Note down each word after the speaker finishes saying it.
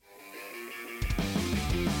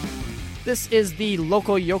This is the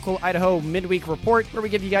local Yocal, Idaho Midweek Report, where we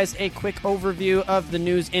give you guys a quick overview of the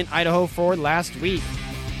news in Idaho for last week.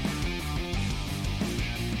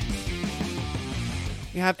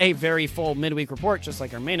 We have a very full midweek report, just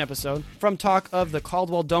like our main episode. From talk of the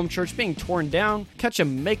Caldwell Dome Church being torn down,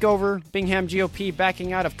 Ketchum makeover, Bingham GOP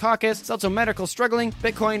backing out of caucus, Celso Medical struggling,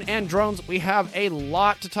 Bitcoin, and drones, we have a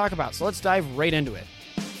lot to talk about, so let's dive right into it.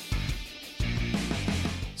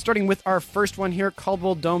 Starting with our first one here,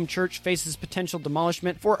 Caldwell Dome Church faces potential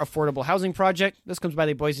demolishment for affordable housing project. This comes by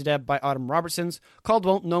the Boise Deb by Autumn Robertsons.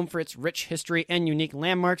 Caldwell, known for its rich history and unique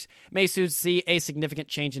landmarks, may soon see a significant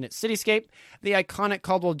change in its cityscape. The iconic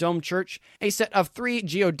Caldwell Dome Church, a set of 3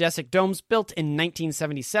 geodesic domes built in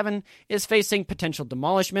 1977, is facing potential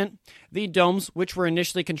demolishment. The domes, which were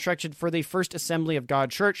initially constructed for the First Assembly of God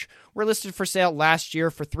Church, were listed for sale last year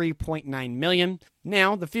for $3.9 million.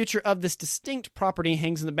 Now, the future of this distinct property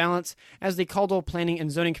hangs in the balance as the Caldwell Planning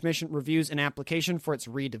and Zoning Commission reviews an application for its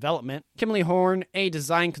redevelopment. Kimberly Horn, a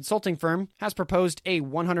design consulting firm, has proposed a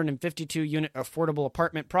 152-unit affordable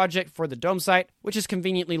apartment project for the dome site, which is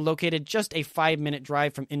conveniently located just a 5-minute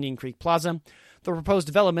drive from Indian Creek Plaza. The proposed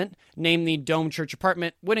development, named the Dome Church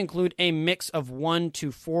Apartment, would include a mix of 1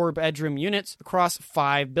 to 4 bedroom units across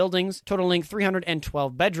 5 buildings, totaling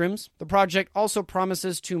 312 bedrooms. The project also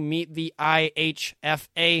promises to meet the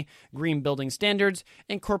IHFA green building standards,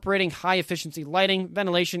 incorporating high-efficiency lighting,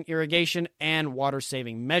 ventilation, irrigation, and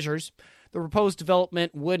water-saving measures. The proposed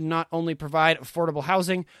development would not only provide affordable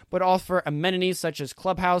housing, but offer amenities such as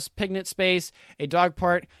clubhouse, picnic space, a dog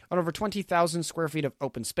park, and over 20,000 square feet of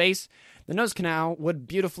open space. The nose canal would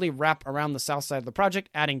beautifully wrap around the south side of the project,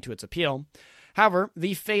 adding to its appeal. However,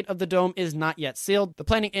 the fate of the dome is not yet sealed. The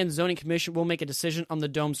Planning and Zoning Commission will make a decision on the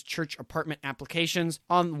dome's church apartment applications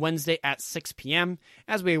on Wednesday at 6 p.m.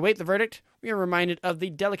 As we await the verdict, we are reminded of the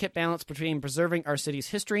delicate balance between preserving our city's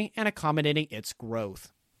history and accommodating its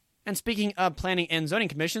growth. And speaking of Planning and Zoning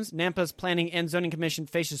Commissions, Nampa's Planning and Zoning Commission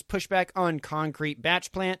faces pushback on concrete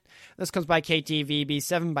batch plant. This comes by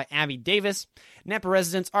KTVB7 by Abby Davis. Nampa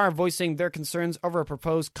residents are voicing their concerns over a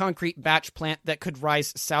proposed concrete batch plant that could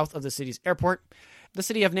rise south of the city's airport. The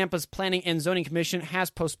City of Nampa's Planning and Zoning Commission has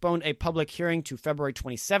postponed a public hearing to February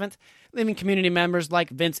 27th, leaving community members like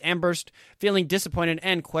Vince Amberst feeling disappointed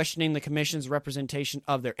and questioning the Commission's representation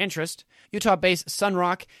of their interest. Utah-based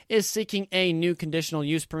Sunrock is seeking a new conditional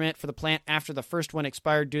use permit for the plant after the first one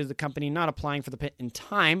expired due to the company not applying for the pit in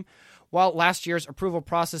time. While last year's approval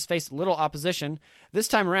process faced little opposition, this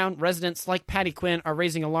time around, residents like Patty Quinn are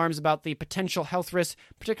raising alarms about the potential health risks,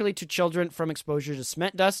 particularly to children from exposure to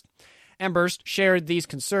cement dust. Amberst shared these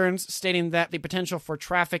concerns, stating that the potential for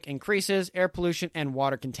traffic increases, air pollution, and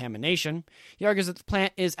water contamination. He argues that the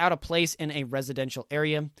plant is out of place in a residential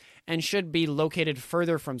area and should be located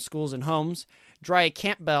further from schools and homes. Dry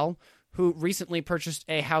Campbell, who recently purchased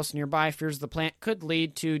a house nearby, fears the plant could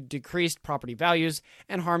lead to decreased property values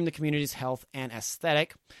and harm the community's health and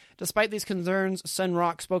aesthetic. Despite these concerns,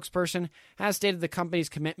 Sunrock spokesperson has stated the company's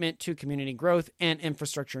commitment to community growth and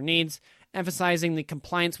infrastructure needs, emphasizing the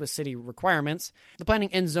compliance with city requirements. The Planning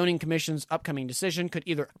and Zoning Commission's upcoming decision could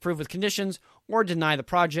either approve with conditions or deny the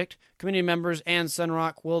project. Community members and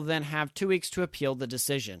Sunrock will then have 2 weeks to appeal the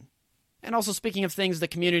decision. And also, speaking of things the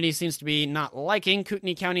community seems to be not liking,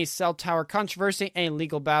 Kootenai County's cell tower controversy, a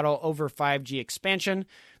legal battle over 5G expansion.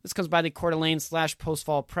 This comes by the Coeur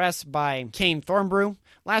d'Alene/Postfall Press by Kane Thornbrew.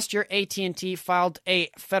 Last year, AT&T filed a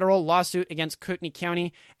federal lawsuit against Kootenai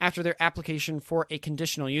County after their application for a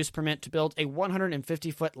conditional use permit to build a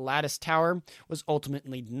 150-foot lattice tower was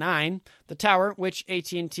ultimately denied. The tower, which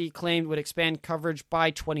AT&T claimed would expand coverage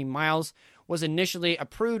by 20 miles, was initially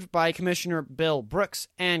approved by Commissioner Bill Brooks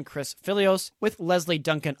and Chris Filios, with Leslie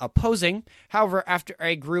Duncan opposing. However, after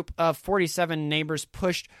a group of 47 neighbors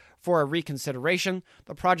pushed for a reconsideration,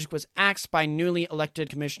 the project was axed by newly elected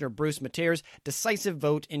Commissioner Bruce Mateer's decisive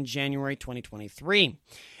vote in January 2023.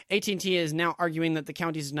 AT&T is now arguing that the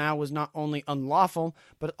county's denial was not only unlawful,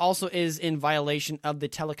 but also is in violation of the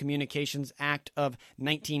Telecommunications Act of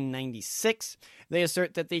 1996. They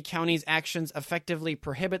assert that the county's actions effectively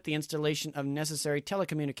prohibit the installation of necessary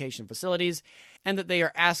telecommunication facilities, and that they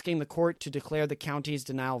are asking the court to declare the county's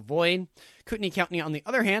denial void. Kootenai County, on the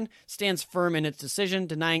other hand, stands firm in its decision,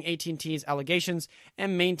 denying AT&T's allegations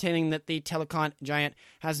and maintaining that the telecom giant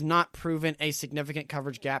has not proven a significant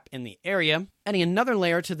coverage gap in the area. Adding another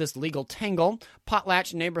layer to this legal tangle,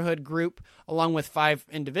 Potlatch Neighborhood Group, along with 5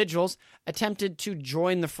 individuals, attempted to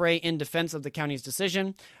join the fray in defense of the county's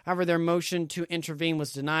decision. However, their motion to intervene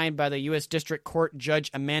was denied by the U.S. District Court Judge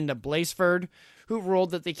Amanda Blaseford, who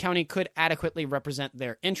ruled that the county could adequately represent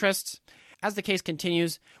their interests. As the case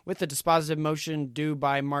continues, with the dispositive motion due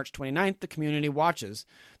by March 29th, the community watches.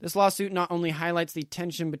 This lawsuit not only highlights the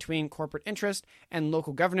tension between corporate interest and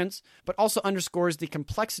local governance, but also underscores the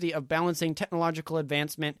complexity of balancing technological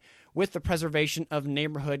advancement with the preservation of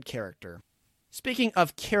neighborhood character. Speaking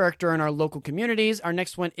of character in our local communities, our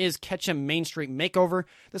next one is Ketchum Main Street Makeover.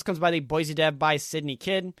 This comes by the Boise Dev by Sydney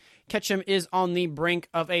Kidd. Ketchum is on the brink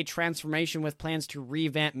of a transformation with plans to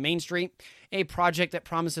revamp Main Street, a project that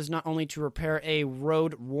promises not only to repair a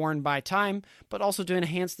road worn by time, but also to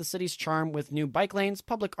enhance the city's charm with new bike lanes,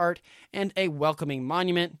 public art, and a welcoming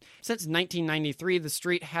monument. Since 1993, the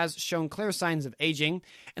street has shown clear signs of aging,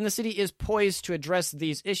 and the city is poised to address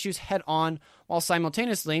these issues head-on while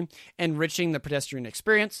simultaneously enriching the pedestrian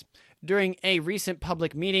experience. During a recent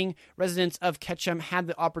public meeting, residents of Ketchum had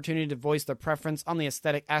the opportunity to voice their preference on the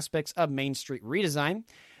aesthetic aspects of Main Street redesign.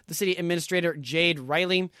 The city administrator, Jade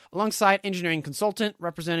Riley, alongside engineering consultant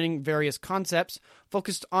representing various concepts,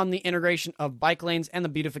 focused on the integration of bike lanes and the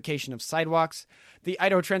beautification of sidewalks. The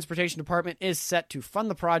Idaho Transportation Department is set to fund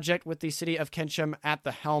the project with the city of Ketchum at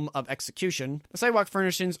the helm of execution. The sidewalk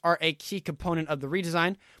furnishings are a key component of the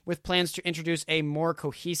redesign, with plans to introduce a more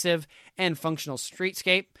cohesive and functional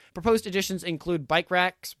streetscape. Proposed additions include bike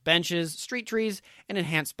racks, benches, street trees, and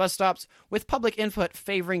enhanced bus stops, with public input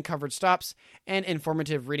favoring covered stops and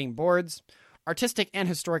informative reading boards. Artistic and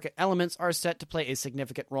historic elements are set to play a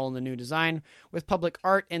significant role in the new design, with public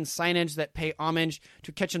art and signage that pay homage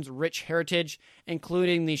to Ketchum's rich heritage,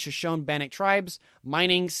 including the Shoshone-Bannock tribes,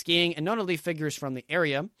 mining, skiing, and notably figures from the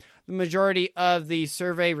area. The majority of the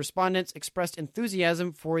survey respondents expressed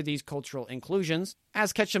enthusiasm for these cultural inclusions.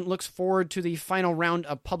 As Ketchum looks forward to the final round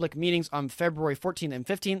of public meetings on February 14th and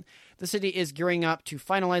 15th, the city is gearing up to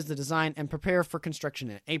finalize the design and prepare for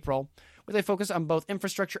construction in April. With a focus on both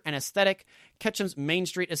infrastructure and aesthetic, Ketchum's Main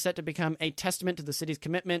Street is set to become a testament to the city's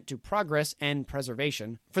commitment to progress and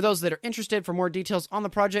preservation. For those that are interested for more details on the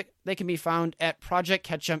project, they can be found at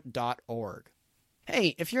projectketchum.org.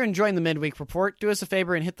 Hey, if you're enjoying the Midweek Report, do us a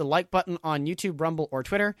favor and hit the like button on YouTube, Rumble, or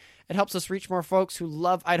Twitter. It helps us reach more folks who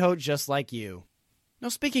love Idaho just like you. Now,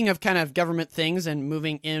 speaking of kind of government things and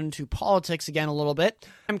moving into politics again a little bit,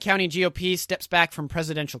 Bingham County GOP steps back from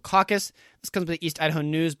presidential caucus. This comes from the East Idaho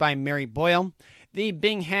News by Mary Boyle. The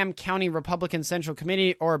Bingham County Republican Central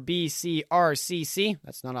Committee, or BCRCC,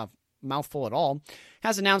 that's not a mouthful at all,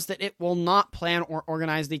 has announced that it will not plan or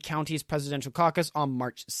organize the county's presidential caucus on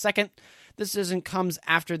March 2nd. This decision comes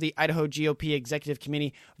after the Idaho GOP Executive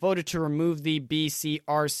Committee voted to remove the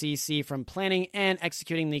BCRCC from planning and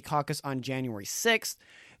executing the caucus on January 6th.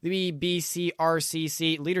 The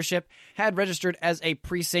BCRCC leadership had registered as a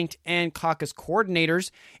precinct and caucus coordinators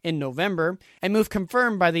in November, a move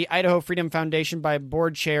confirmed by the Idaho Freedom Foundation by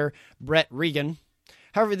board chair Brett Regan.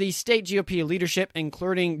 However, the state GOP leadership,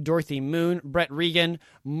 including Dorothy Moon, Brett Regan,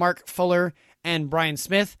 Mark Fuller, and Brian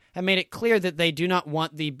Smith, have made it clear that they do not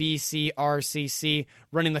want the BCRCC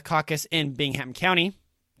running the caucus in Bingham County.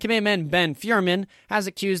 Committeeman Ben Furman has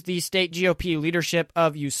accused the state GOP leadership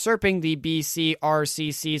of usurping the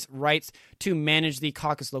BCRCC's rights to manage the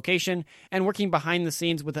caucus location and working behind the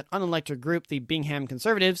scenes with an unelected group, the Bingham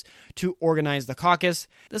Conservatives, to organize the caucus.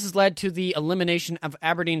 This has led to the elimination of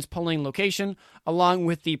Aberdeen's polling location, along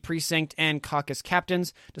with the precinct and caucus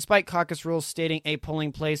captains, despite caucus rules stating a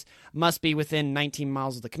polling place must be within 19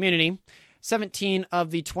 miles of the community. 17 of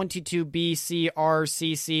the 22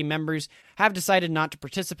 BCRCC members have decided not to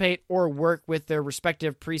participate or work with their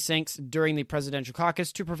respective precincts during the presidential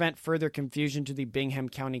caucus to prevent further confusion to the Bingham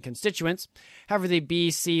County constituents. However, the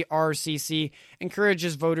BCRCC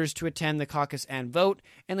encourages voters to attend the caucus and vote,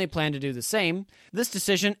 and they plan to do the same. This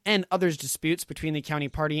decision and others disputes between the county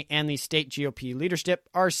party and the state GOP leadership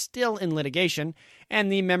are still in litigation,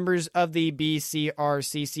 and the members of the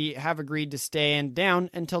BCRCC have agreed to stand down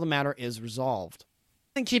until the matter is resolved.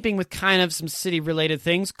 In keeping with kind of some city-related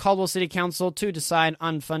things, Caldwell City Council to decide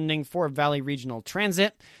on funding for Valley Regional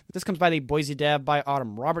Transit. This comes by the Boise Dev by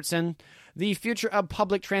Autumn Robertson. The future of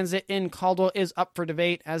public transit in Caldwell is up for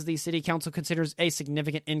debate as the City Council considers a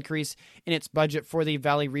significant increase in its budget for the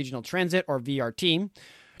Valley Regional Transit, or VRT.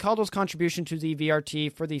 Caldwell's contribution to the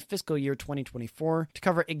VRT for the fiscal year 2024 to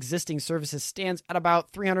cover existing services stands at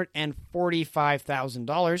about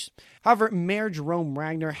 $345,000. However, Mayor Jerome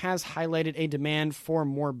Wagner has highlighted a demand for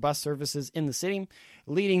more bus services in the city,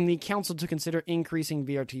 leading the council to consider increasing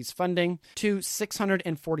VRT's funding to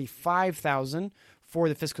 $645,000 for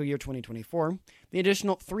the fiscal year 2024. The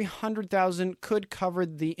additional $300,000 could cover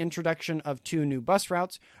the introduction of 2 new bus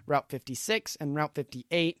routes, Route 56 and Route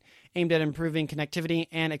 58, aimed at improving connectivity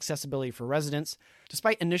and accessibility for residents.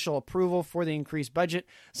 Despite initial approval for the increased budget,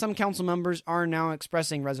 some council members are now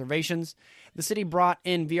expressing reservations. The city brought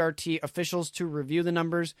in VRT officials to review the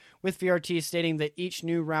numbers, with VRT stating that each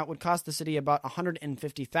new route would cost the city about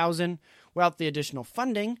 $150,000. Without the additional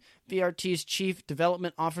funding, VRT's Chief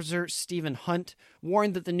Development Officer, Stephen Hunt,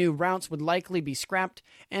 warned that the new routes would likely be scrapped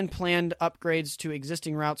and planned upgrades to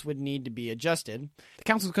existing routes would need to be adjusted. The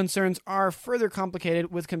council's concerns are further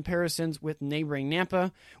complicated with comparisons with neighboring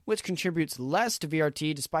Nampa, which contributes less to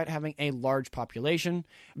VRT despite having a large population.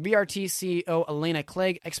 VRT CEO Elena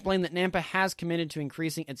Clegg explained that Nampa has committed to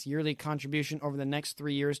increasing its yearly contribution over the next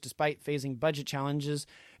 3 years despite facing budget challenges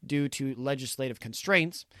due to legislative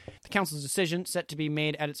constraints. The council's decision, set to be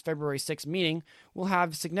made at its February 6th meeting, will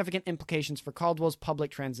have significant implications for Caldwell's public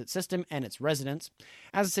transit system and its residents.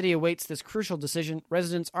 As the city awaits this crucial decision,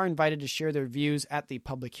 residents are invited to share their views at the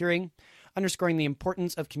public hearing, underscoring the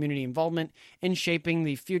importance of community involvement in shaping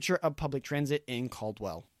the future of public transit in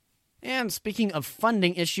Caldwell. And speaking of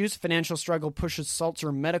funding issues, financial struggle pushes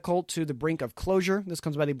Salzer Medical to the brink of closure. This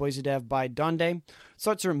comes by the Boise Dev by Donde.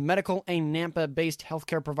 Salzer Medical, a Nampa-based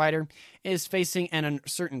healthcare provider, is facing an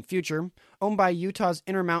uncertain future. Owned by Utah's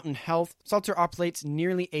Intermountain Health, Salzer operates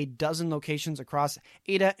nearly a dozen locations across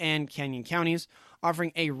Ada and Canyon counties,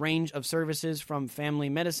 offering a range of services from family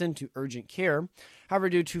medicine to urgent care. However,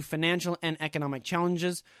 due to financial and economic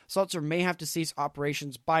challenges, Salzer may have to cease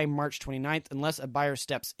operations by March 29th unless a buyer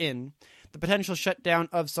steps in. The potential shutdown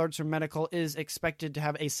of Salzer Medical is expected to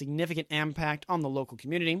have a significant impact on the local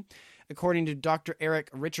community. According to Dr. Eric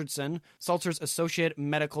Richardson, Salzer's Associate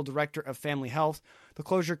Medical Director of Family Health, the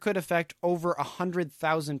closure could affect over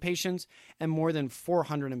 100,000 patients and more than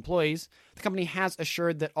 400 employees. The company has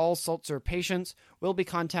assured that all Salzer patients will be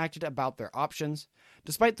contacted about their options.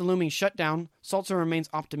 Despite the looming shutdown, Salzer remains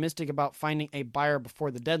optimistic about finding a buyer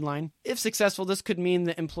before the deadline. If successful, this could mean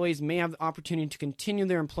that employees may have the opportunity to continue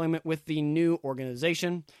their employment with the new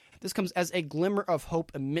organization. This comes as a glimmer of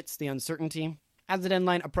hope amidst the uncertainty. As the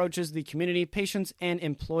deadline approaches, the community, patients, and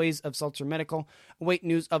employees of Salzer Medical await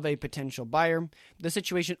news of a potential buyer. The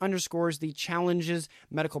situation underscores the challenges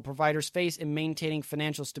medical providers face in maintaining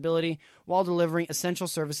financial stability while delivering essential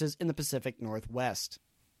services in the Pacific Northwest.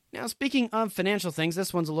 Now, speaking of financial things,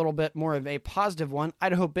 this one's a little bit more of a positive one.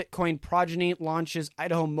 Idaho Bitcoin Progeny launches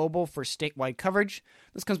Idaho Mobile for statewide coverage.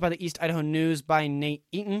 This comes by the East Idaho News by Nate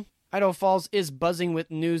Eaton. Idaho Falls is buzzing with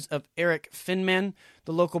news of Eric Finman,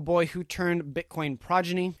 the local boy who turned Bitcoin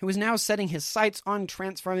progeny, who is now setting his sights on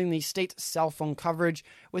transforming the state's cell phone coverage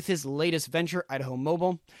with his latest venture, Idaho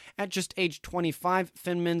Mobile. At just age 25,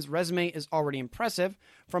 Finman's resume is already impressive,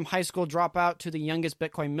 from high school dropout to the youngest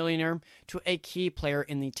Bitcoin millionaire to a key player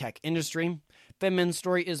in the tech industry. Finman's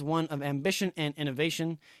story is one of ambition and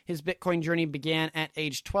innovation. His Bitcoin journey began at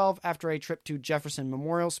age 12 after a trip to Jefferson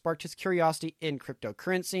Memorial sparked his curiosity in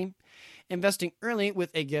cryptocurrency. Investing early with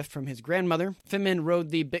a gift from his grandmother, Finman rode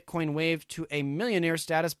the Bitcoin wave to a millionaire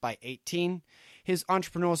status by 18. His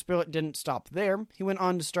entrepreneurial spirit didn't stop there. He went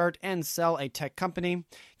on to start and sell a tech company,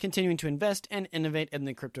 continuing to invest and innovate in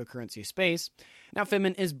the cryptocurrency space. Now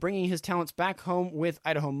Finman is bringing his talents back home with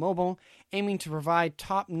Idaho Mobile, aiming to provide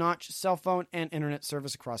top-notch cell phone and internet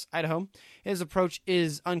service across Idaho. His approach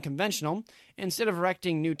is unconventional. Instead of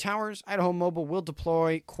erecting new towers, Idaho Mobile will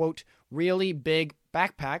deploy, quote, really big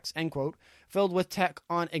backpacks, end quote, filled with tech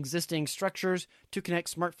on existing structures to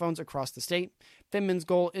connect smartphones across the state. Finman's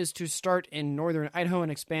goal is to start in northern Idaho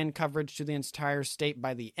and expand coverage to the entire state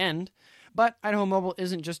by the end. But Idaho Mobile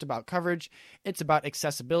isn't just about coverage, it's about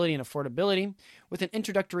accessibility and affordability. With an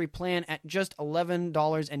introductory plan at just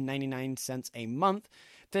 $11.99 a month,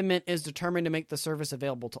 Finman is determined to make the service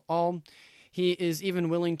available to all. He is even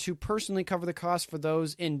willing to personally cover the cost for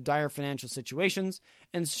those in dire financial situations,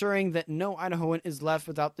 ensuring that no Idahoan is left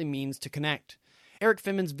without the means to connect. Eric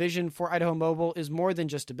Finman's vision for Idaho Mobile is more than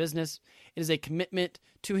just a business. It is a commitment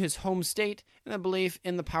to his home state and a belief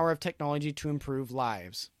in the power of technology to improve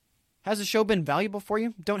lives. Has the show been valuable for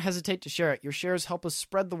you? Don't hesitate to share it. Your shares help us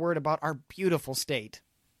spread the word about our beautiful state.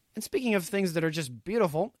 And speaking of things that are just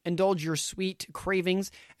beautiful, indulge your sweet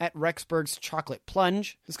cravings at Rexburg's Chocolate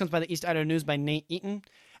Plunge. This comes by the East Idaho News by Nate Eaton.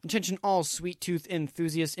 Attention all sweet tooth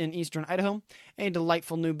enthusiasts in eastern Idaho. A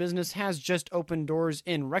delightful new business has just opened doors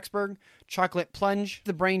in Rexburg. Chocolate Plunge,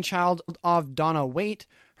 the brainchild of Donna Waite.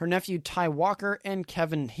 Her nephew Ty Walker and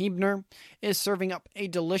Kevin Hebner is serving up a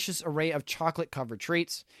delicious array of chocolate-covered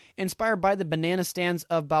treats. Inspired by the banana stands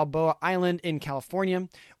of Balboa Island in California,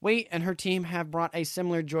 Waite and her team have brought a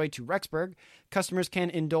similar joy to Rexburg. Customers can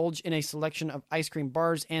indulge in a selection of ice cream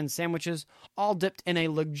bars and sandwiches, all dipped in a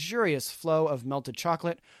luxurious flow of melted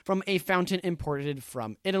chocolate from a fountain imported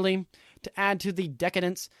from Italy. To add to the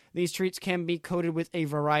decadence, these treats can be coated with a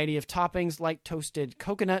variety of toppings like toasted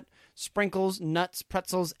coconut, sprinkles, nuts,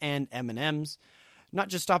 pretzels, and M&Ms. Not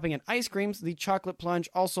just stopping at ice creams, the chocolate plunge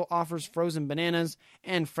also offers frozen bananas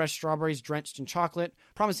and fresh strawberries drenched in chocolate,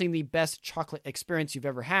 promising the best chocolate experience you've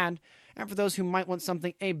ever had. And for those who might want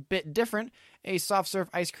something a bit different, a soft serve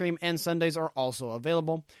ice cream and sundaes are also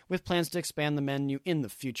available, with plans to expand the menu in the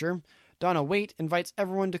future. Donna Waite invites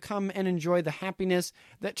everyone to come and enjoy the happiness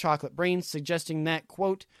that chocolate brings, suggesting that,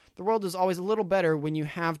 quote, "The world is always a little better when you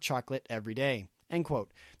have chocolate every day." End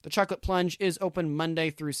quote. The Chocolate Plunge is open Monday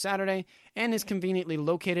through Saturday and is conveniently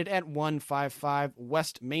located at 155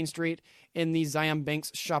 West Main Street in the Zion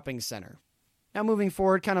Banks Shopping Center. Now moving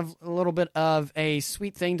forward, kind of a little bit of a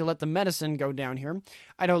sweet thing to let the medicine go down here.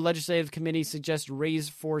 Idaho Legislative Committee suggests raise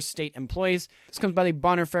for state employees. This comes by the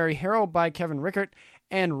Bonner Ferry Herald by Kevin Rickert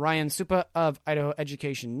and Ryan Supa of Idaho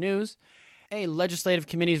Education News. A legislative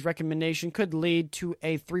committee's recommendation could lead to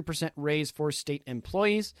a 3% raise for state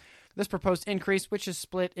employees. This proposed increase, which is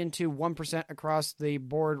split into 1% across the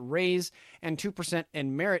board raise and 2%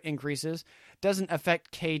 in merit increases, doesn't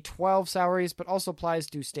affect K-12 salaries, but also applies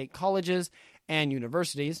to state colleges and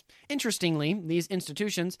universities. Interestingly, these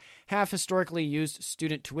institutions have historically used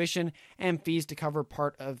student tuition and fees to cover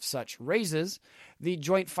part of such raises. The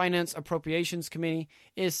Joint Finance Appropriations Committee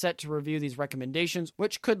is set to review these recommendations,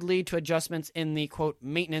 which could lead to adjustments in the, quote,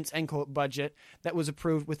 maintenance, end quote, budget that was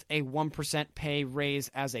approved with a 1% pay raise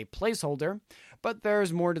as a placeholder. But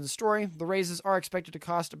there's more to the story. The raises are expected to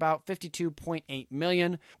cost about $52.8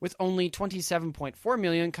 million, with only $27.4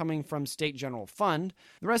 million coming from State General Fund.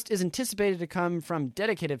 The rest is anticipated to come from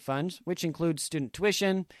dedicated funds, which include student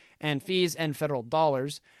tuition and fees and federal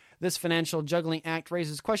dollars. This financial juggling act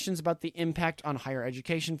raises questions about the impact on higher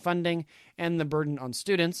education funding and the burden on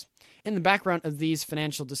students. In the background of these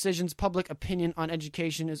financial decisions, public opinion on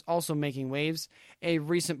education is also making waves. A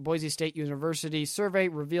recent Boise State University survey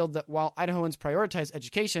revealed that while Idahoans prioritize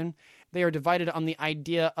education, they are divided on the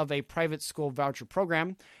idea of a private school voucher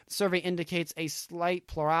program. The survey indicates a slight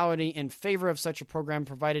plurality in favor of such a program,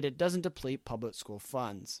 provided it doesn't deplete public school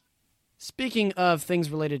funds. Speaking of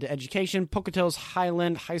things related to education, Pocatello's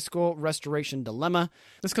Highland High School restoration dilemma.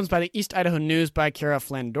 This comes by the East Idaho News by Kara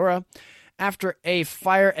Flandora. After a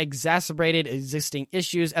fire exacerbated existing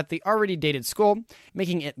issues at the already dated school,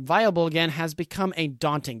 making it viable again has become a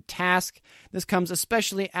daunting task. This comes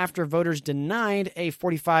especially after voters denied a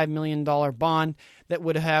 $45 million bond that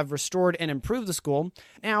would have restored and improved the school.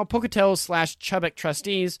 Now, Pocatello/Chubbuck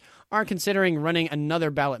trustees are considering running another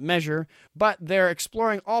ballot measure, but they're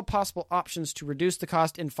exploring all possible options to reduce the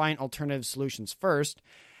cost and find alternative solutions first.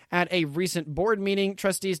 At a recent board meeting,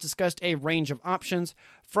 trustees discussed a range of options,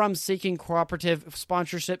 from seeking cooperative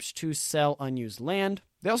sponsorships to sell unused land.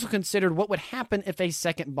 They also considered what would happen if a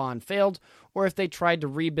second bond failed, or if they tried to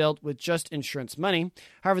rebuild with just insurance money.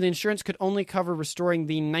 However, the insurance could only cover restoring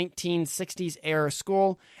the 1960s-era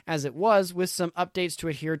school as it was, with some updates to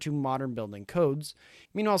adhere to modern building codes.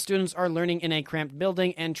 Meanwhile, students are learning in a cramped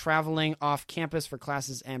building and traveling off campus for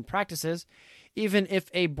classes and practices. Even if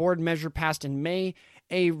a board measure passed in May,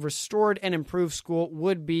 a restored and improved school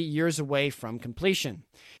would be years away from completion.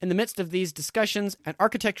 In the midst of these discussions, an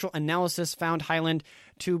architectural analysis found Highland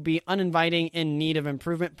to be uninviting, in need of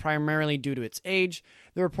improvement, primarily due to its age.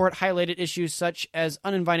 The report highlighted issues such as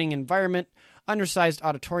uninviting environment, undersized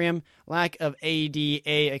auditorium, lack of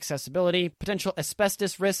ADA accessibility, potential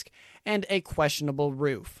asbestos risk, and a questionable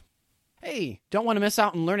roof. Hey, don't want to miss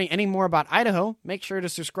out on learning any more about Idaho? Make sure to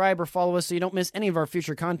subscribe or follow us so you don't miss any of our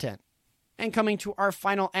future content. And coming to our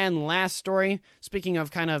final and last story, speaking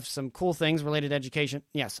of kind of some cool things related to education.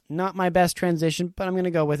 Yes, not my best transition, but I'm going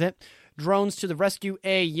to go with it. Drones to the rescue,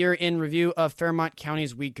 a year-in review of Fairmont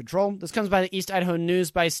County's weed control. This comes by the East Idaho News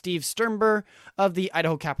by Steve Sternber of the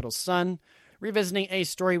Idaho Capital Sun. Revisiting a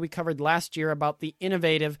story we covered last year about the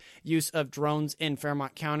innovative use of drones in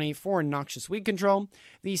Fairmont County for noxious weed control,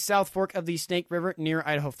 the South Fork of the Snake River near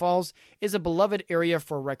Idaho Falls is a beloved area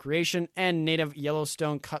for recreation and native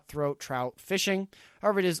Yellowstone cutthroat trout fishing.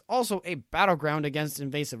 However, it is also a battleground against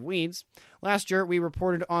invasive weeds. Last year, we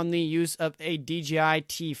reported on the use of a DJI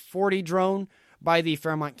T-40 drone by the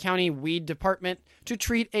Fairmont County Weed Department to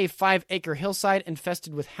treat a 5-acre hillside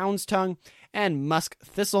infested with hound's tongue and musk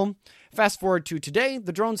thistle. Fast forward to today,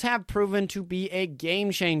 the drones have proven to be a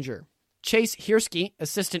game changer. Chase Hirsky,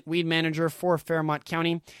 assistant weed manager for Fairmont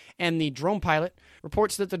County and the drone pilot,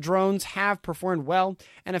 reports that the drones have performed well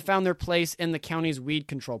and have found their place in the county's weed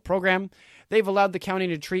control program. They've allowed the county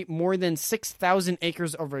to treat more than 6,000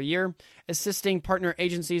 acres over a year, assisting partner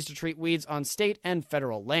agencies to treat weeds on state and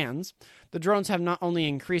federal lands. The drones have not only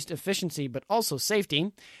increased efficiency but also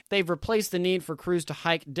safety. They've replaced the need for crews to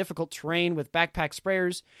hike difficult terrain with backpack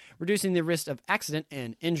sprayers, reducing the risk of accident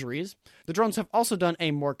and injuries. The drones have also done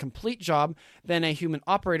a more complete job than a human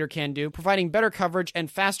operator can do, providing better coverage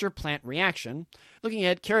and faster plant reaction. Looking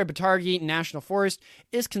ahead, Karabatargi National Forest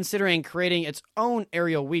is considering creating its own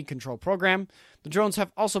aerial weed control program. The drones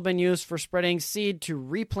have also been used for spreading seed to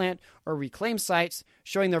replant or reclaim sites,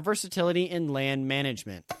 showing their versatility in land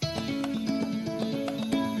management.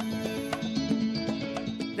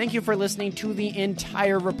 Thank you for listening to the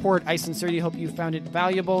entire report. I sincerely hope you found it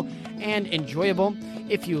valuable and enjoyable.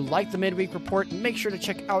 If you like the Midweek Report, make sure to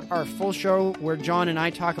check out our full show where John and I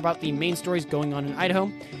talk about the main stories going on in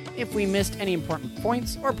Idaho. If we missed any important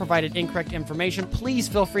points or provided incorrect information, please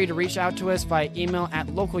feel free to reach out to us via email at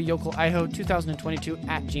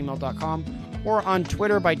localyocalidaho2022@gmail.com or on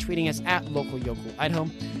Twitter by tweeting us at localyocalidaho.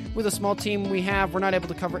 With a small team we have, we're not able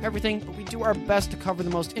to cover everything, but we do our best to cover the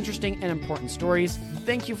most interesting and important stories.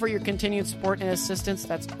 Thank you for your continued support and assistance.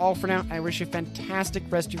 That's all for now. I wish you a fantastic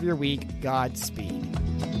rest of your week. Godspeed.